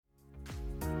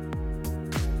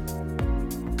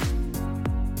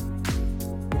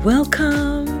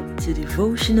Welcome to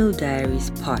Devotional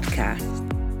Diaries podcast.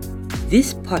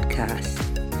 This podcast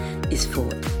is for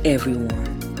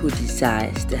everyone who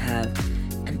desires to have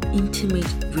an intimate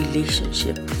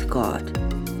relationship with God.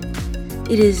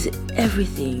 It is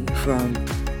everything from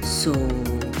soul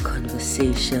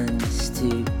conversations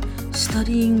to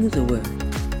studying the Word,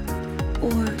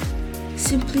 or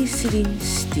simply sitting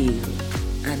still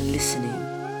and listening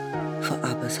for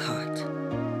Abba's heart.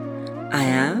 I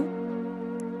am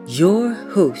your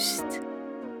host,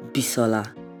 Bisola.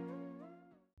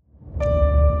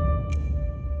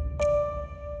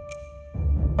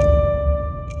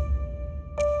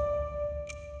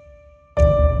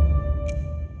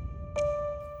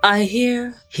 I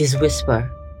hear his whisper,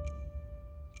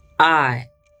 I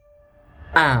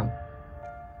am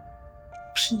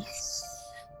peace.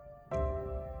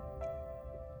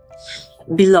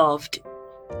 Beloved,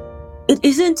 it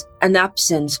isn't an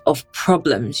absence of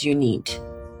problems you need.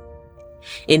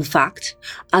 In fact,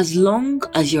 as long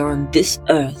as you're on this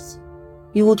earth,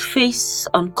 you would face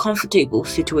uncomfortable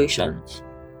situations.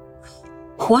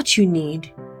 What you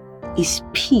need is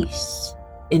peace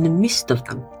in the midst of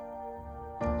them.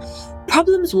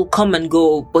 Problems will come and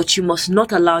go, but you must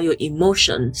not allow your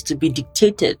emotions to be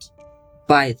dictated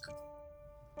by them.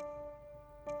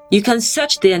 You can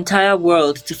search the entire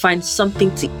world to find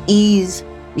something to ease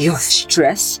your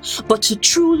stress, but to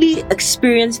truly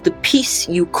experience the peace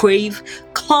you crave,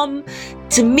 come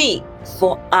to me,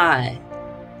 for I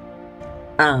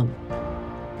am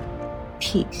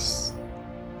peace.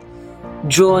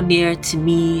 Draw near to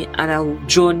me and I will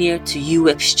draw near to you.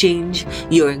 Exchange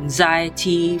your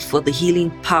anxiety for the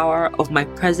healing power of my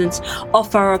presence.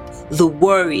 Offer up the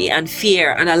worry and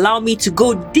fear and allow me to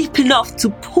go deep enough to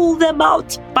pull them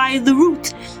out by the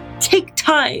root. Take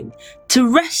time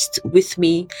to rest with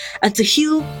me and to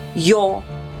heal your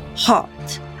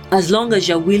heart. As long as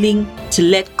you're willing to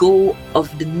let go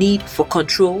of the need for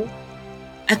control,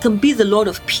 I can be the Lord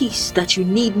of peace that you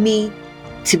need me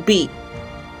to be.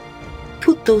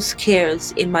 Put those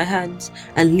cares in my hands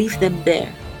and leave them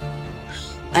there.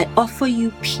 I offer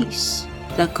you peace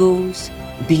that goes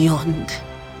beyond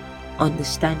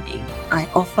understanding. I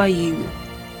offer you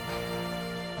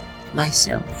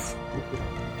myself.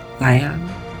 I am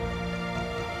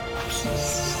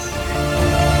peace.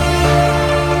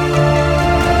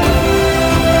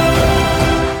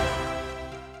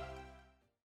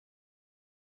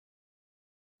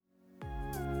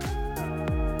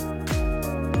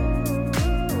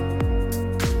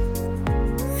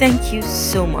 Thank you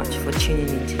so much for tuning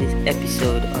into this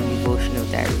episode on Devotional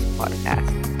Diaries podcast.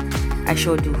 I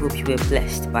sure do hope you were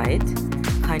blessed by it.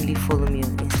 Kindly follow me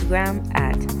on Instagram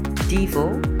at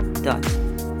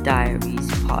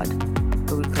devo.diariespod,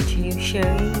 where we continue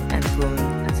sharing and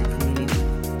growing as a community.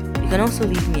 You can also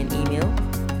leave me an email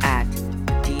at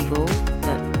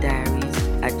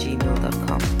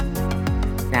devo.diaries@gmail.com.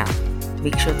 Now,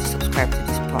 make sure to subscribe to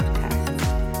this podcast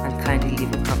and kindly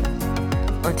leave a comment.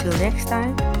 Until next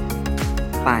time,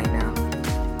 bye now.